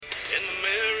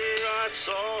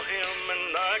saw him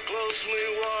and I closely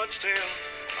watched him.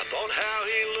 I thought how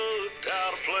he looked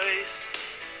out of place.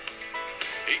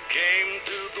 He came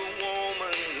to the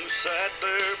woman who sat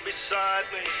there beside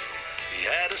me. He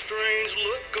had a strange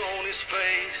look on his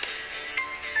face.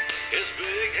 His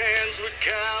big hands were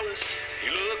calloused. He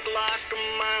looked like a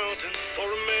mountain. For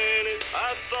a minute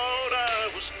I thought I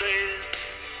was dead.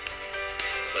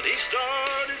 But he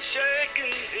started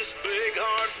shaking, his big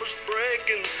heart was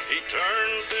breaking. He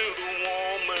turned to the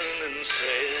woman and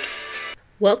said,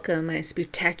 "Welcome, my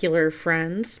spectacular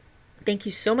friends. Thank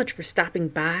you so much for stopping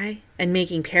by and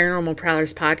making Paranormal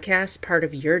Prowlers Podcast part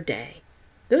of your day."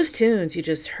 Those tunes you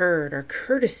just heard are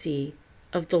courtesy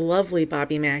of the lovely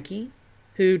Bobby Mackey,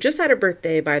 who just had a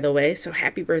birthday, by the way, so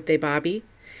happy birthday, Bobby.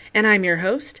 And I'm your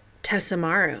host, Tessa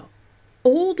Morrow.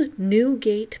 Old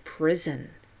Newgate Prison.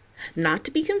 Not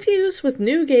to be confused with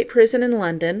Newgate Prison in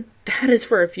London. That is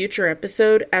for a future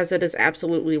episode, as it is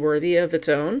absolutely worthy of its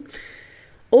own.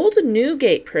 Old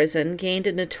Newgate Prison gained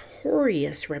a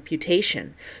notorious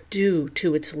reputation due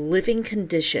to its living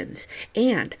conditions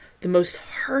and the most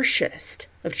harshest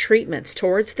of treatments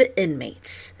towards the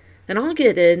inmates. And I'll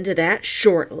get into that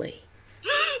shortly.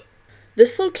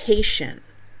 This location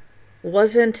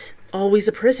wasn't always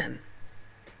a prison.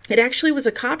 It actually was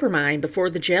a copper mine before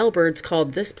the jailbirds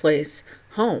called this place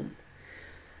home.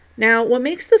 Now, what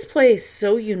makes this place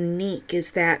so unique is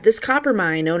that this copper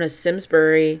mine, known as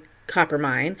Simsbury Copper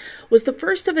Mine, was the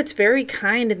first of its very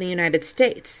kind in the United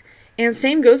States. And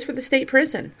same goes for the state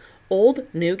prison. Old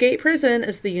Newgate Prison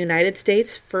is the United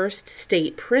States' first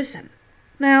state prison.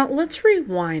 Now, let's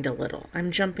rewind a little.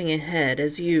 I'm jumping ahead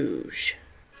as usual.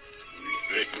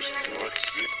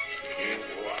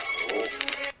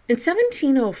 In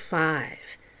 1705,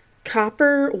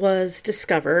 copper was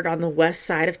discovered on the west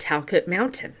side of Talcott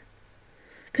Mountain.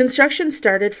 Construction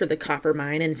started for the copper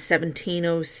mine in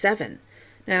 1707.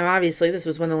 Now, obviously, this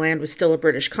was when the land was still a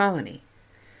British colony.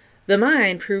 The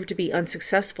mine proved to be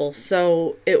unsuccessful,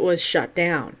 so it was shut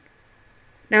down.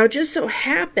 Now, it just so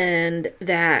happened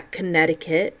that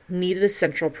Connecticut needed a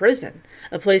central prison,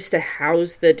 a place to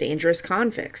house the dangerous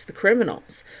convicts, the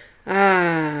criminals.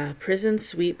 Ah, prison,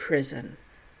 sweet prison.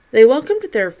 They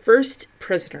welcomed their first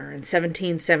prisoner in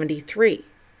 1773,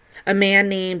 a man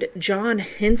named John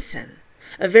Hinson,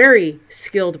 a very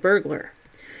skilled burglar.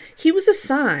 He was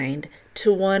assigned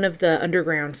to one of the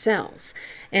underground cells,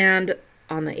 and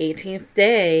on the 18th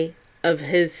day of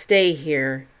his stay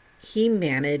here, he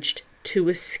managed to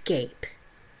escape.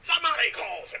 "Somebody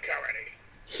call security."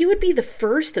 He would be the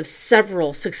first of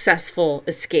several successful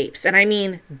escapes, and I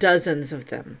mean dozens of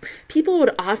them. People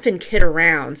would often kid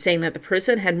around saying that the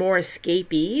prison had more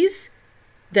escapees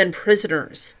than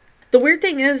prisoners. The weird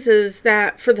thing is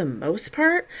that for the most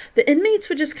part, the inmates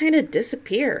would just kind of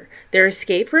disappear. Their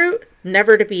escape route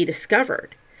never to be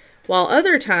discovered, while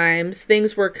other times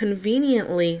things were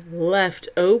conveniently left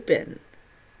open.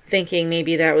 Thinking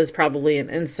maybe that was probably an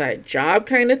inside job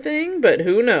kind of thing, but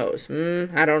who knows?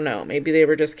 I don't know. Maybe they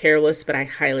were just careless, but I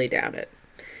highly doubt it.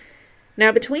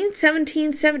 Now, between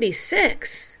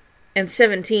 1776 and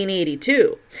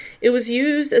 1782, it was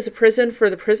used as a prison for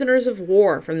the prisoners of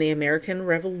war from the American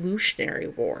Revolutionary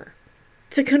War.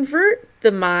 To convert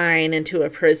the mine into a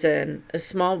prison, a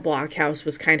small blockhouse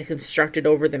was kind of constructed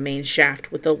over the main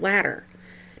shaft with a ladder.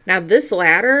 Now, this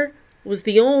ladder was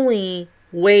the only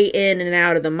way in and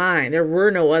out of the mine. There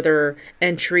were no other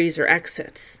entries or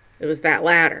exits. It was that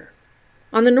ladder.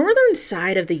 On the northern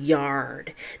side of the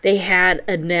yard, they had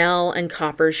a nail and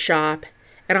copper shop,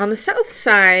 and on the south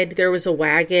side, there was a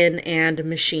wagon and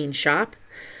machine shop,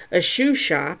 a shoe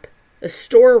shop, a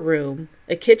storeroom,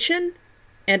 a kitchen,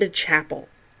 and a chapel.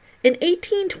 In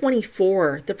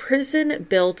 1824, the prison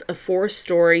built a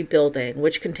 4-story building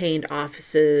which contained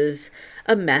offices,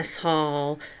 a mess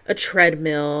hall, a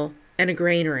treadmill, and a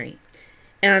granary,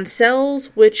 and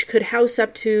cells which could house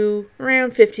up to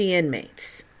around 50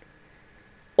 inmates.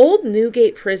 Old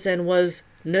Newgate Prison was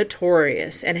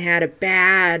notorious and had a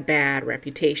bad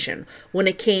reputation when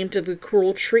it came to the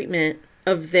cruel treatment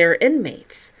of their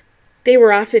inmates. They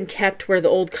were often kept where the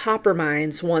old copper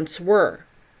mines once were.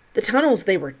 The tunnels,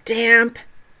 they were damp,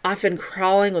 often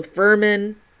crawling with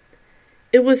vermin.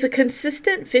 It was a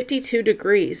consistent 52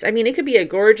 degrees. I mean, it could be a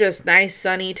gorgeous, nice,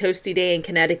 sunny, toasty day in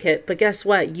Connecticut, but guess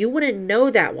what? You wouldn't know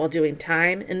that while doing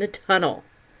time in the tunnel.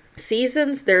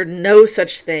 Seasons, there's no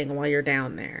such thing while you're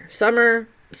down there. Summer,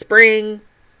 spring,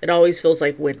 it always feels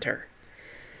like winter.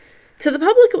 To the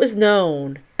public, it was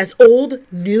known as Old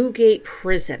Newgate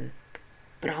Prison.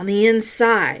 But on the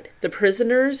inside, the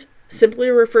prisoners simply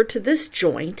referred to this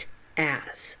joint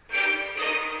as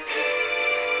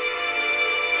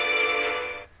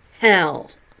hell.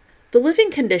 The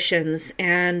living conditions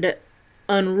and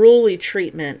unruly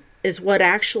treatment is what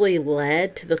actually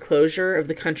led to the closure of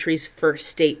the country's first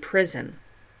state prison.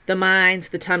 The mines,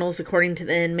 the tunnels, according to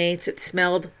the inmates, it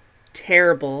smelled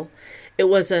terrible. It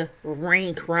was a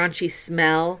rank, raunchy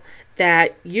smell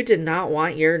that you did not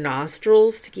want your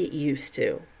nostrils to get used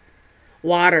to.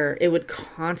 Water, it would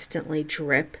constantly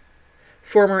drip.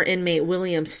 Former inmate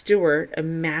William Stewart, a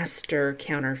master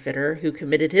counterfeiter who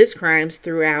committed his crimes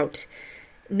throughout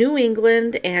New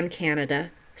England and Canada,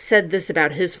 said this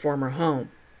about his former home.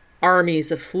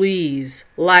 Armies of fleas,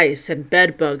 lice, and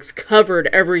bedbugs covered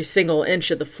every single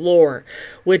inch of the floor,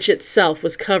 which itself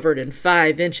was covered in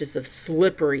 5 inches of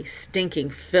slippery,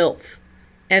 stinking filth.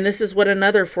 And this is what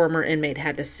another former inmate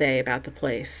had to say about the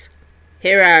place.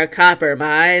 Here are copper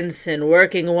mines. In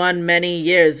working one many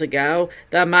years ago,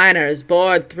 the miners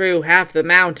bored through half the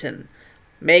mountain,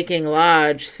 making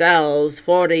large cells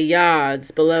 40 yards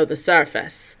below the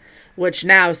surface, which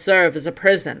now serve as a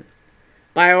prison,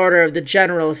 by order of the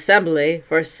General Assembly,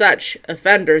 for such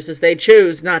offenders as they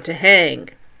choose not to hang.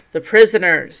 The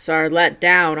prisoners are let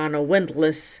down on a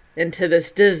windlass into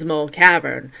this dismal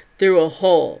cavern through a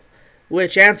hole,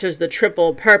 which answers the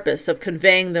triple purpose of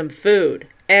conveying them food,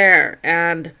 air,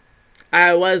 and,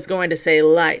 I was going to say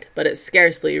light, but it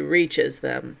scarcely reaches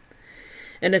them.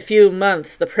 In a few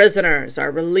months the prisoners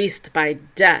are released by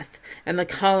death, and the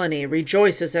colony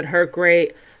rejoices in her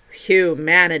great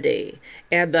humanity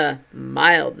and the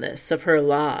mildness of her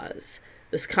laws.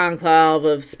 This conclave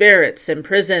of spirits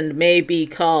imprisoned may be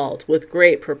called, with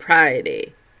great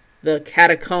propriety, the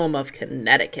Catacombs of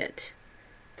Connecticut.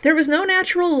 There was no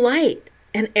natural light,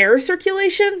 and air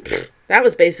circulation? That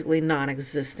was basically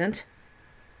non-existent.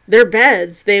 Their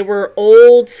beds, they were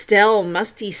old, stale,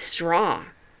 musty straw.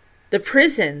 The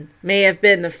prison may have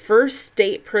been the first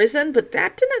state prison, but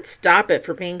that didn't stop it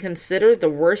from being considered the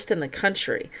worst in the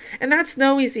country. And that's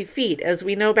no easy feat. As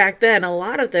we know back then, a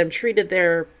lot of them treated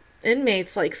their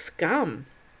inmates like scum.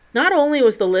 Not only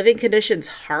was the living conditions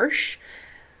harsh,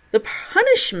 the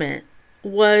punishment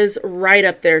was right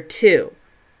up there too.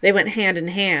 They went hand in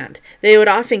hand. They would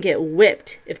often get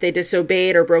whipped if they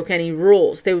disobeyed or broke any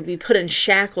rules. They would be put in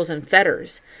shackles and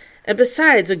fetters. And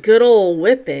besides a good old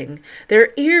whipping,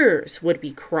 their ears would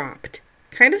be cropped.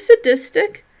 Kind of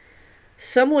sadistic.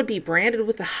 Some would be branded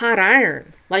with a hot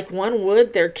iron, like one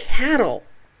would their cattle.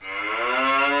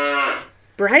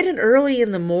 Bright and early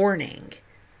in the morning,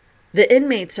 the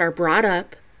inmates are brought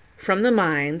up from the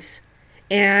mines,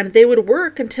 and they would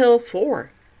work until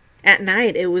 4. At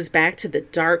night, it was back to the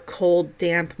dark, cold,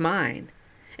 damp mine.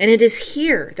 And it is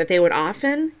here that they would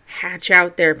often hatch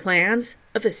out their plans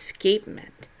of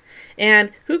escapement.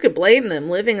 And who could blame them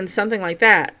living in something like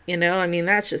that?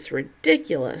 That's just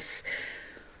ridiculous.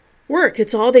 Work,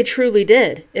 it's all they truly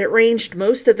did. It ranged,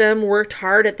 most of them worked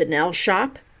hard at the nail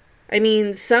shop.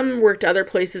 Some worked other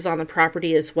places on the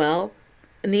property as well.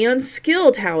 And the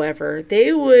unskilled, however,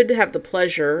 they would have the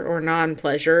pleasure or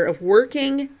non-pleasure of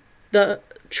working the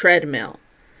treadmill.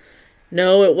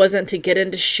 No, it wasn't to get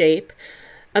into shape.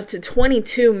 Up to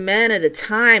 22 men at a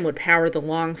time would power the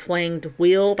long-flanged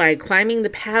wheel by climbing the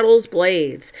paddle's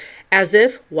blades, as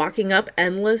if walking up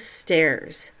endless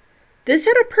stairs. This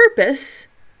had a purpose.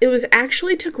 It was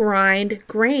actually to grind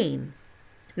grain.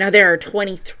 Now, there are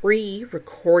 23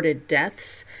 recorded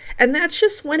deaths, and that's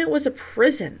just when it was a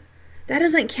prison. That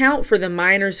doesn't count for the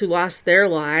miners who lost their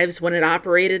lives when it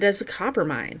operated as a copper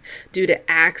mine, due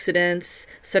to accidents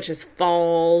such as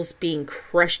falls, being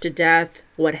crushed to death,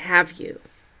 what have you.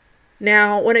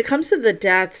 Now, when it comes to the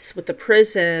deaths with the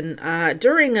prison,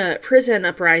 during a prison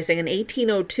uprising in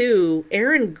 1802,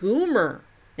 Aaron Goomer,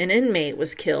 an inmate,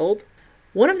 was killed.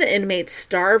 One of the inmates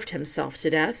starved himself to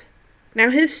death.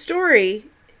 Now, his story,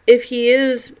 if he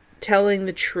is telling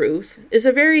the truth, is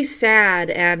a very sad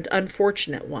and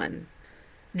unfortunate one.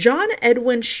 John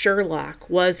Edwin Sherlock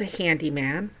was a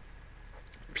handyman.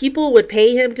 People would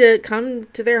pay him to come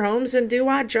to their homes and do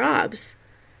odd jobs.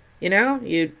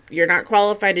 You're not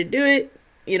qualified to do it.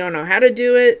 You don't know how to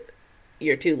do it.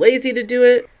 You're too lazy to do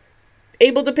it.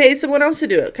 Able to pay someone else to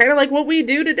do it. Kind of like what we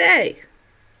do today.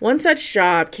 One such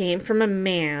job came from a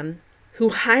man who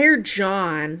hired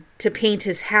John to paint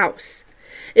his house.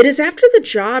 It is after the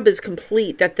job is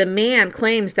complete that the man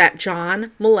claims that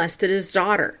John molested his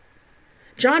daughter.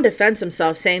 John defends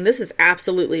himself, saying, "This is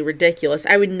absolutely ridiculous.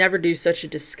 I would never do such a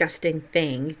disgusting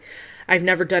thing. I've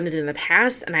never done it in the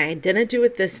past, and I didn't do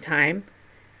it this time."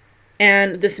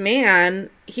 And this man,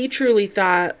 he truly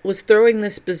thought, was throwing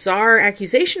this bizarre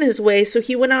accusation his way so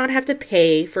he would not have to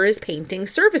pay for his painting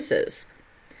services.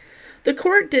 The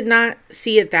court did not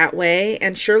see it that way,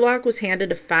 and Sherlock was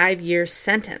handed a 5-year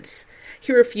sentence.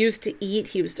 He refused to eat,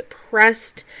 he was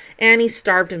depressed, and he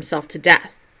starved himself to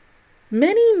death.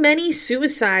 Many, many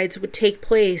suicides would take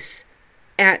place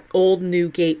at Old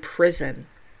Newgate Prison.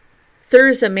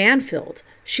 Thurza Manfield,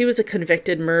 she was a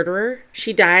convicted murderer.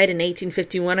 She died in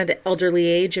 1851 at the elderly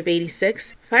age of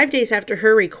 86, 5 days after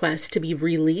her request to be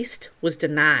released was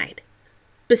denied.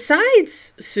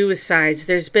 Besides suicides,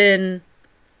 there's been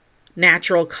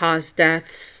natural cause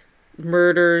deaths,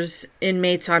 murders,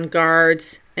 inmates on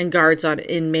guards, and guards on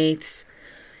inmates.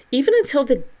 Even until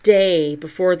the day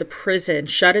before the prison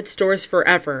shut its doors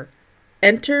forever,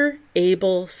 enter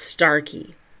Abel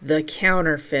Starkey, the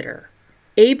counterfeiter.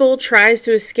 Abel tries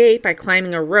to escape by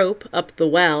climbing a rope up the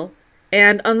well,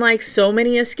 and unlike so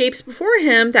many escapes before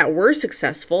him that were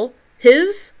successful,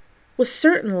 his was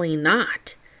certainly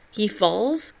not. He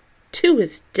falls to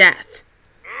his death.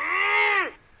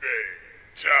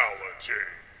 Fatality.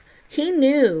 He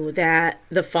knew that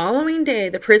the following day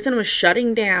the prison was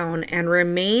shutting down and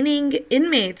remaining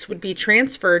inmates would be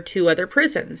transferred to other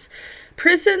prisons.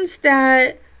 Prisons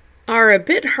that are a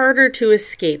bit harder to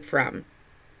escape from.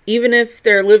 Even if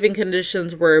their living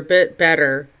conditions were a bit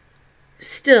better,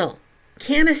 still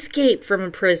can't escape from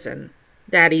a prison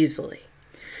that easily.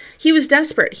 He was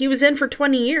desperate. He was in for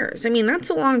 20 years. I mean, that's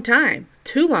a long time.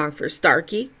 Too long for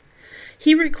Starkey.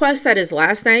 He requests that his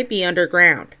last night be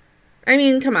underground. I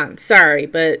mean, come on, sorry,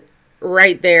 but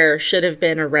right there should have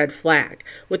been a red flag.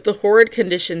 With the horrid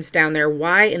conditions down there,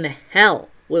 why in the hell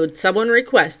would someone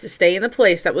request to stay in the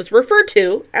place that was referred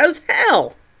to as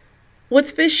hell?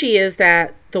 What's fishy is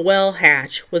that the well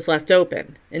hatch was left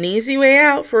open, an easy way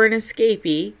out for an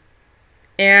escapee,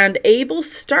 and Abel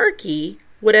Starkey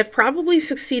would have probably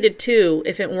succeeded too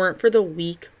if it weren't for the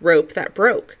weak rope that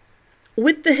broke.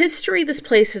 With the history this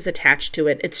place has attached to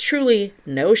it, it's truly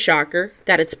no shocker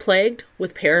that it's plagued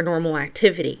with paranormal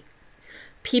activity.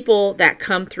 People that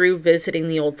come through visiting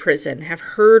the old prison have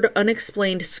heard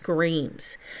unexplained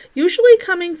screams, usually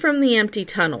coming from the empty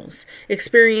tunnels,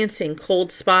 experiencing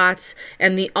cold spots,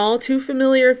 and the all too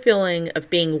familiar feeling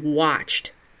of being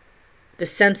watched. The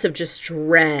sense of just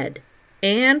dread,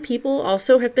 and people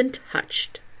also have been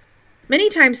touched. Many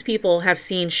times people have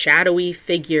seen shadowy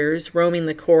figures roaming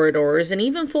the corridors and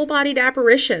even full-bodied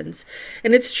apparitions,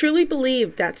 and it's truly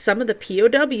believed that some of the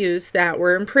POWs that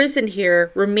were imprisoned here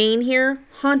remain here,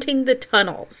 haunting the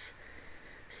tunnels.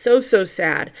 So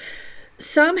sad.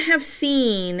 Some have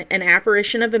seen an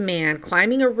apparition of a man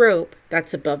climbing a rope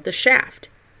that's above the shaft.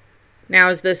 Now,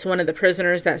 is this one of the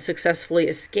prisoners that successfully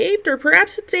escaped, or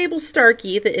perhaps it's Abel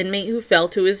Starkey, the inmate who fell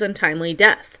to his untimely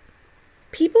death?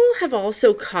 People have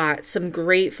also caught some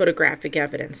great photographic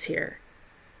evidence here.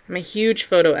 I'm a huge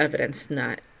photo evidence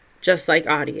nut, just like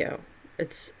audio.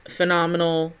 It's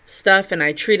phenomenal stuff, and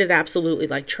I treat it absolutely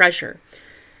like treasure.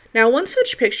 Now, one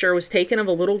such picture was taken of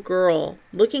a little girl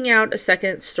looking out a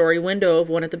second-story window of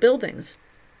one of the buildings.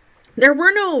 There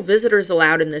were no visitors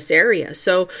allowed in this area,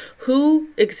 so who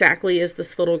exactly is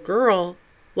this little girl?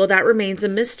 Well, that remains a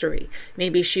mystery.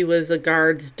 Maybe she was a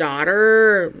guard's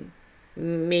daughter.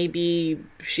 Maybe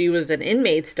she was an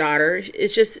inmate's daughter.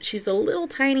 It's just, she's a little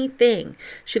tiny thing.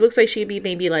 She looks like she'd be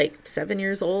maybe like 7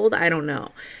 years old. I don't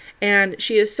know. And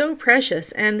she is so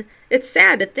precious. And it's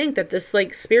sad to think that this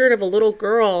like spirit of a little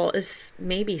girl is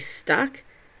maybe stuck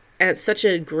at such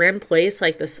a grim place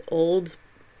like this old,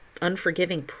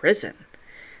 unforgiving prison.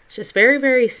 It's just very,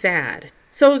 very sad.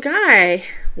 So a guy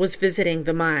was visiting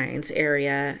the mines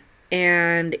area,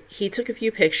 and he took a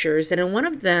few pictures, and in one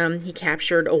of them, he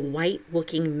captured a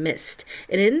white-looking mist,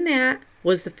 and in that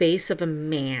was the face of a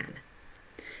man.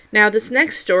 Now, this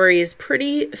next story is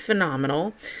pretty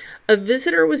phenomenal. A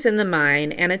visitor was in the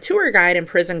mine, and a tour guide in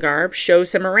prison garb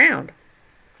shows him around.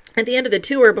 At the end of the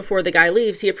tour, before the guy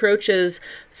leaves, he approaches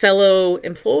fellow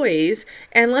employees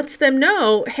and lets them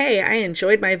know, hey, I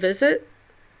enjoyed my visit.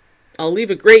 I'll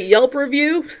leave a great Yelp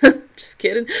review. Just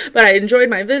kidding. But I enjoyed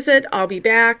my visit. I'll be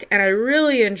back. And I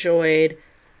really enjoyed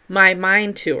my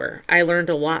mine tour. I learned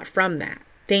a lot from that.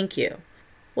 Thank you.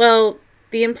 Well,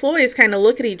 the employees kind of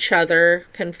look at each other,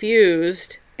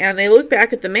 confused, and they look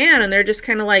back at the man and they're just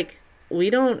kind of like, we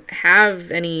don't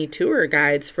have any tour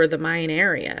guides for the mine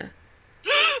area.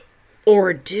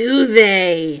 Or do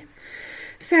they?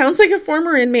 Sounds like a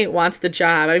former inmate wants the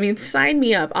job. I mean, sign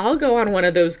me up. I'll go on one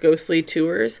of those ghostly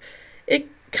tours. It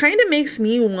kind of makes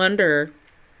me wonder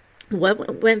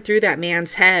what went through that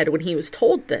man's head when he was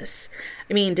told this.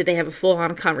 I mean, did they have a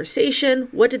full-on conversation?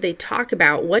 What did they talk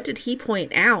about? What did he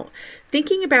point out?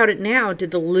 Thinking about it now,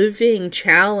 did the Living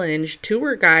Challenge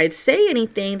tour guide say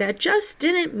anything that just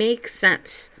didn't make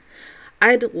sense?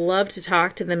 I'd love to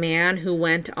talk to the man who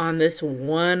went on this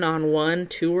one-on-one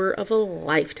tour of a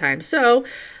lifetime. So,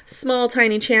 small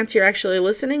tiny chance you're actually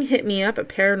listening, hit me up at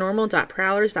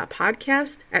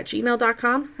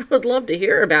paranormal.prowlers.podcast@gmail.com. I would love to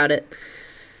hear about it.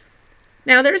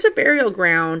 Now, there's a burial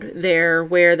ground there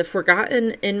where the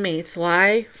forgotten inmates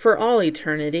lie for all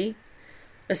eternity.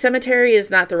 A cemetery is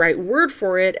not the right word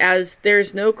for it, as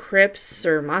there's no crypts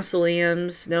or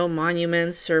mausoleums, no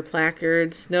monuments or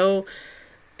placards, no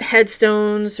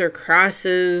headstones or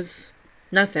crosses,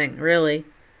 nothing really.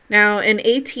 Now, in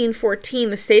 1814,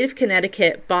 the state of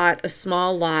Connecticut bought a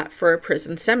small lot for a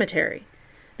prison cemetery.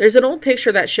 There's an old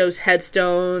picture that shows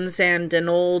headstones and an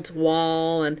old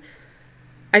wall, and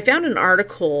I found an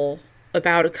article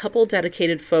about a couple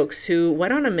dedicated folks who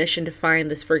went on a mission to find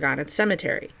this forgotten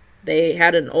cemetery. They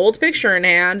had an old picture in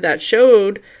hand that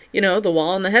showed, the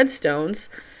wall and the headstones.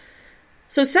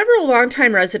 So several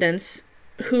longtime residents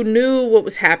who knew what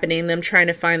was happening, them trying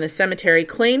to find the cemetery,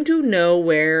 claimed to know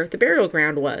where the burial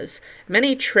ground was.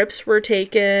 Many trips were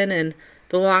taken, and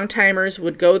the long-timers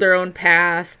would go their own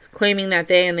path, claiming that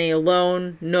they and they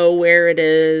alone know where it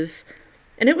is.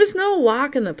 And it was no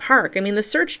walk in the park. I mean, the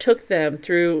search took them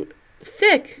through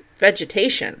thick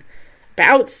vegetation,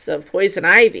 bouts of poison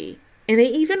ivy, and they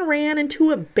even ran into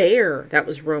a bear that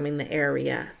was roaming the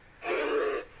area.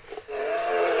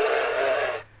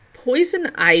 Poison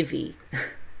ivy.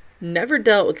 Never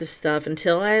dealt with this stuff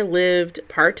until I lived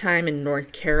part-time in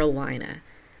North Carolina.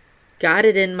 Got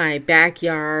it in my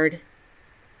backyard.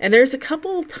 And there's a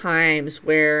couple times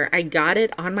where I got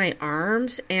it on my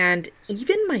arms and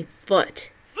even my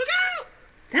foot. Look out!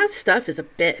 That stuff is a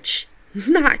bitch.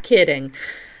 Not kidding.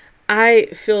 I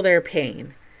feel their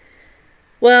pain.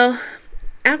 Well,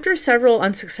 after several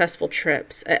unsuccessful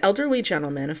trips, an elderly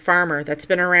gentleman, a farmer that's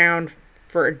been around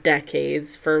for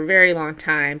decades, for a very long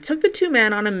time, took the two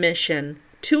men on a mission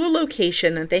to a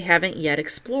location that they haven't yet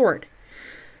explored.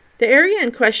 The area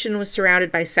in question was surrounded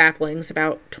by saplings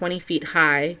about 20 feet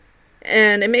high,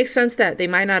 and it makes sense that they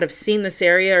might not have seen this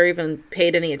area or even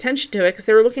paid any attention to it because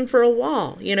they were looking for a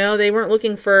wall. They weren't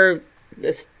looking for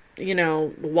this,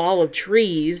 wall of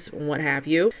trees and what have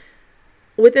you.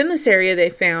 Within this area, they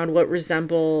found what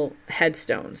resemble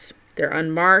headstones. They're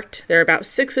unmarked, they're about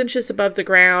 6 inches above the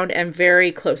ground, and very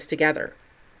close together.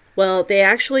 Well, they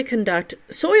actually conduct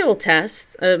soil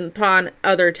tests upon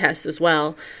other tests as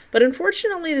well, but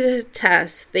unfortunately the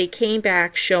tests, they came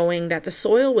back showing that the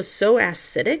soil was so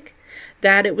acidic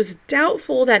that it was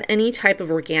doubtful that any type of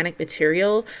organic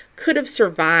material could have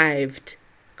survived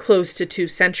close to 2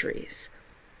 centuries.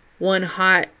 One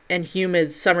hot and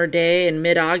humid summer day in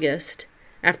mid-August,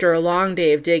 after a long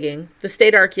day of digging, the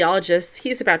state archaeologist,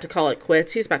 he's about to call it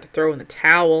quits. He's about to throw in the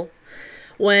towel,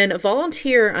 when a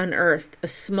volunteer unearthed a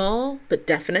small but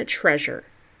definite treasure,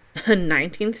 a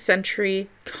 19th century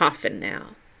coffin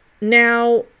nail.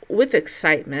 Now, with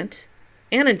excitement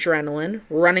and adrenaline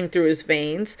running through his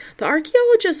veins, the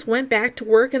archaeologist went back to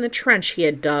work in the trench he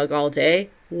had dug all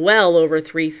day, well over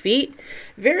 3 feet,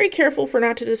 very careful for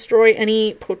not to destroy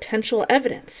any potential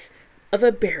evidence of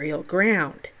a burial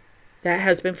ground that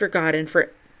has been forgotten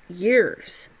for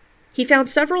years. He found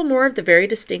several more of the very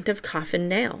distinctive coffin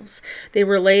nails. They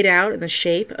were laid out in the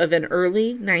shape of an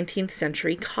early 19th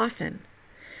century coffin.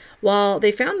 While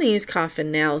they found these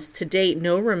coffin nails, to date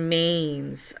no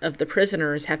remains of the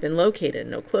prisoners have been located.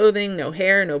 No clothing, no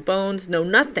hair, no bones, no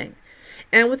nothing.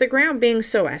 And with the ground being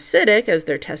so acidic, as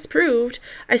their tests proved,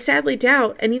 I sadly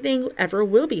doubt anything ever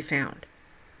will be found.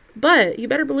 But you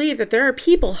better believe that there are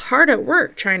people hard at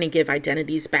work trying to give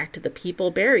identities back to the people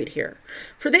buried here,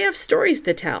 for they have stories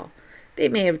to tell. They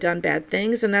may have done bad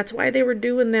things, and that's why they were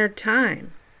doing their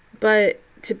time. But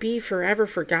to be forever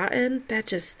forgotten, that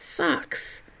just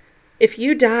sucks. If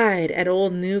you died at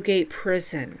old Newgate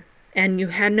prison, and you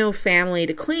had no family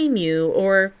to claim you,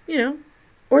 or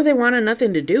they wanted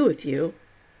nothing to do with you,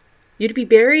 you'd be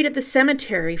buried at the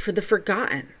cemetery for the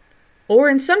forgotten. Or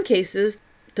in some cases,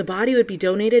 the body would be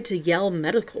donated to Yale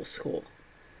Medical School.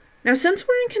 Now, since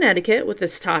we're in Connecticut with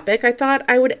this topic, I thought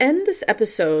I would end this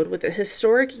episode with the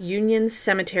historic Union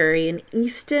Cemetery in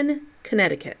Easton,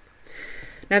 Connecticut.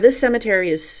 Now, this cemetery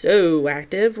is so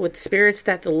active with spirits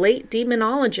that the late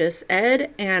demonologists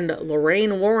Ed and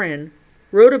Lorraine Warren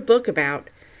wrote a book about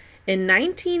in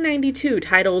 1992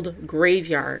 titled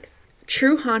Graveyard: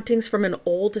 True Hauntings from an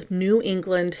Old New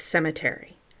England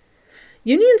Cemetery.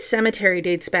 Union Cemetery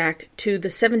dates back to the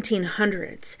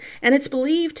 1700s, and it's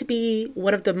believed to be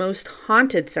one of the most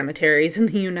haunted cemeteries in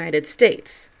the United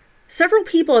States. Several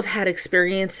people have had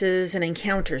experiences and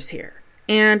encounters here,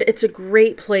 and it's a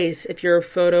great place if you're a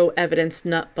photo evidence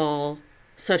nutball,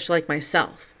 such like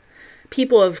myself.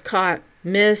 People have caught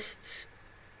mists,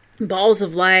 balls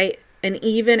of light, and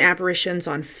even apparitions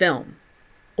on film.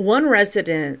 One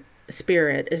resident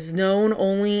spirit is known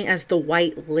only as the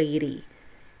White Lady.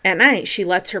 At night, she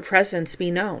lets her presence be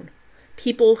known.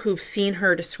 People who've seen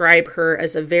her describe her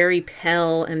as a very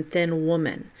pale and thin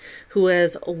woman who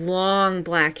has long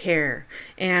black hair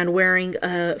and wearing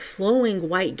a flowing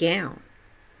white gown.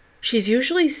 She's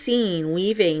usually seen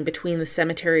weaving between the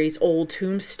cemetery's old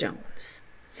tombstones.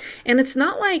 And it's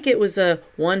not like it was a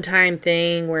one-time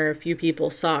thing where a few people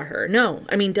saw her. No,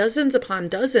 I mean, dozens upon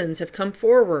dozens have come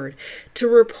forward to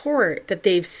report that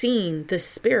they've seen this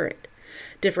spirit.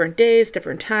 Different days,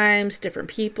 different times, different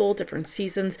people, different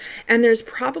seasons. And there's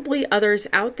probably others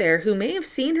out there who may have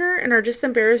seen her and are just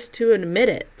embarrassed to admit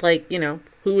it. Like,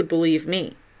 who would believe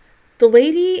me? The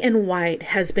lady in white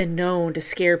has been known to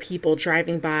scare people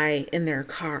driving by in their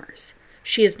cars.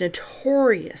 She is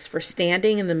notorious for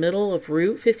standing in the middle of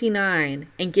Route 59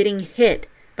 and getting hit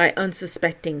by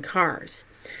unsuspecting cars.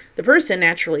 The person,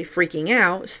 naturally freaking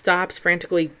out, stops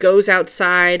frantically, goes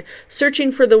outside,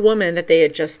 searching for the woman that they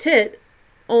had just hit,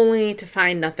 only to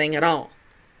find nothing at all.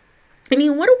 I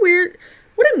mean, what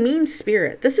a mean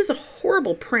spirit. This is a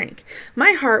horrible prank.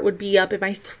 My heart would be up in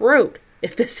my throat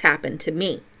if this happened to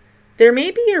me. There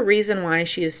may be a reason why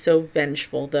she is so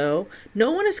vengeful, though. No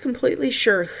one is completely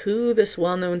sure who this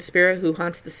well-known spirit who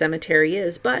haunts the cemetery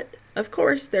is, but of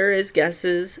course there is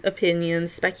guesses,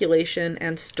 opinions, speculation,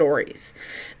 and stories.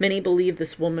 Many believe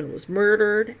this woman was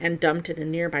murdered and dumped in a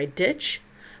nearby ditch.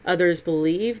 Others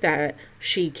believe that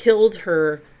she killed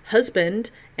her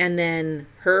husband and then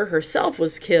herself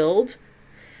was killed.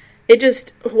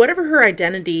 Whatever her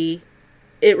identity,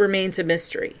 it remains a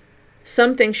mystery.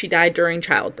 Some think she died during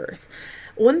childbirth.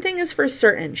 One thing is for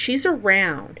certain, she's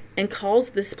around and calls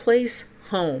this place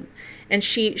home. And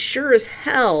she sure as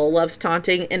hell loves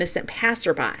taunting innocent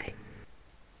passerby.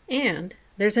 And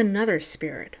there's another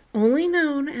spirit, only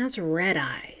known as Red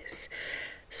Eyes.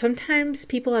 Sometimes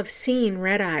people have seen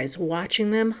Red Eyes watching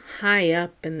them high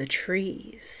up in the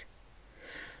trees.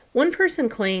 One person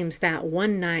claims that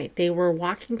one night they were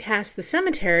walking past the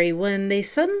cemetery when they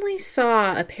suddenly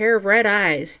saw a pair of red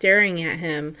eyes staring at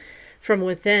him from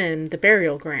within the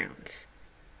burial grounds.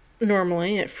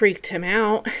 Normally, it freaked him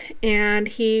out, and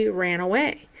he ran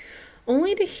away,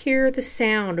 only to hear the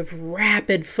sound of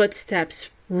rapid footsteps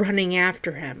running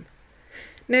after him.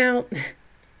 Now,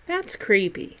 that's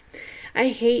creepy. I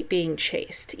hate being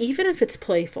chased, even if it's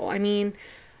playful. I mean,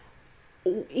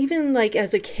 even like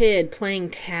as a kid playing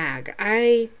tag,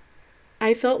 I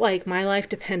felt like my life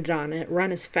depended on it.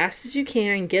 Run as fast as you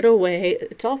can, get away.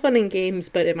 It's all fun and games,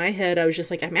 but in my head, I was just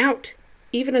like, I'm out.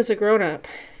 Even as a grown-up,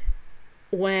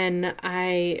 when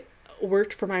I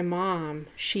worked for my mom,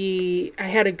 I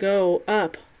had to go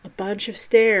up a bunch of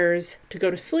stairs to go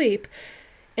to sleep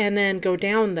and then go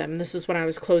down them. This is when I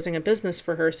was closing a business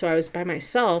for her, so I was by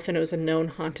myself, and it was a known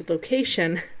haunted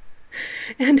location.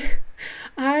 And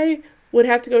I would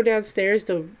have to go downstairs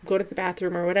to go to the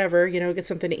bathroom or whatever, get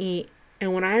something to eat.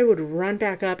 And when I would run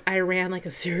back up, I ran like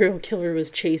a serial killer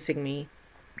was chasing me.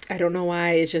 I don't know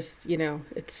why. It's just,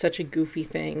 it's such a goofy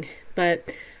thing.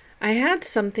 But I had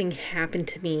something happen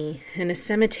to me in a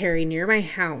cemetery near my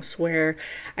house where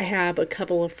I have a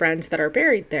couple of friends that are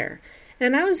buried there.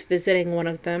 And I was visiting one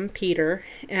of them, Peter,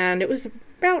 and it was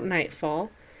about nightfall.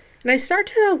 And I start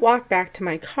to walk back to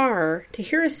my car to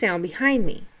hear a sound behind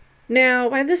me. Now,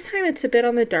 by this time, it's a bit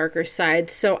on the darker side,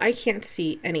 so I can't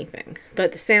see anything.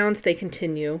 But the sounds, they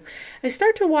continue. I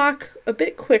start to walk a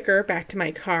bit quicker back to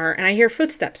my car, and I hear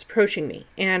footsteps approaching me,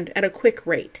 and at a quick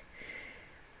rate.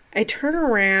 I turn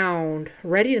around,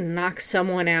 ready to knock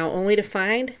someone out, only to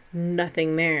find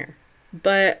nothing there.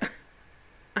 But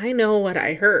I know what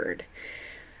I heard.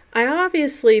 I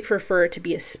obviously prefer it to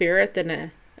be a spirit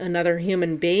than another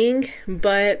human being,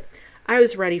 but I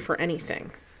was ready for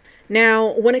anything.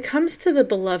 Now, when it comes to the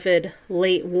beloved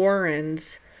late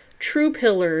Warrens, true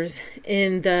pillars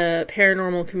in the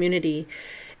paranormal community,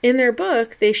 in their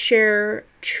book, they share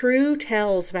true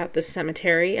tales about this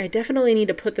cemetery. I definitely need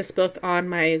to put this book on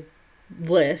my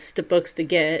list of books to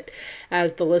get,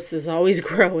 as the list is always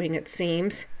growing, it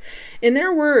seems. In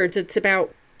their words, it's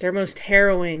about their most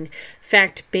harrowing,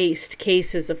 fact-based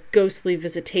cases of ghostly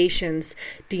visitations,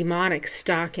 demonic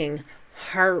stalking,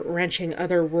 heart-wrenching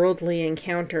otherworldly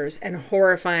encounters, and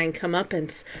horrifying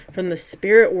comeuppance from the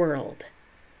spirit world.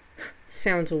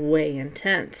 Sounds way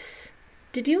intense.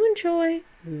 Did you enjoy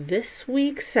this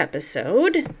week's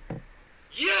episode?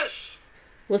 Yes!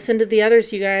 Listen to the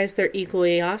others, you guys. They're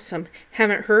equally awesome.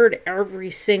 Haven't heard every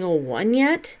single one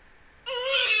yet?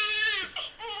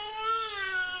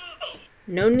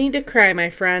 No need to cry, my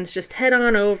friends. Just head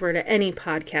on over to any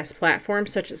podcast platform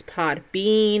such as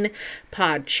Podbean,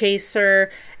 Podchaser,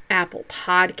 Apple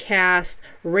Podcast,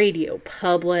 Radio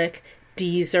Public,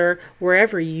 Deezer,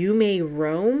 wherever you may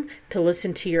roam to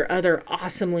listen to your other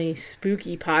awesomely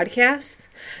spooky podcasts.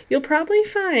 You'll probably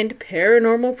find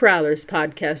Paranormal Prowlers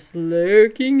podcast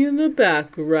lurking in the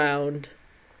background.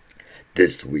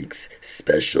 This week's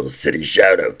special city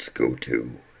shoutouts go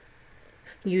to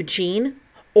Eugene,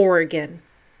 Oregon,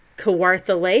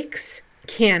 Kawartha Lakes,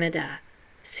 Canada,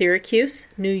 Syracuse,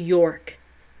 New York,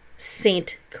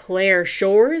 St. Clair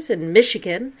Shores in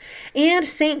Michigan, and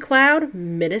St. Cloud,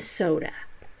 Minnesota.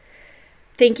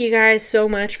 Thank you guys so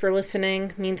much for listening.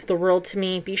 It means the world to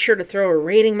me. Be sure to throw a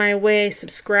rating my way,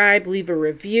 subscribe, leave a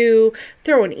review,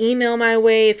 throw an email my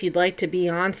way if you'd like to be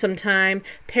on sometime.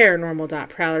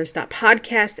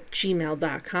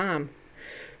 paranormal.prowlers.podcast@gmail.com.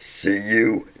 See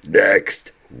you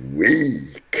next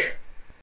week.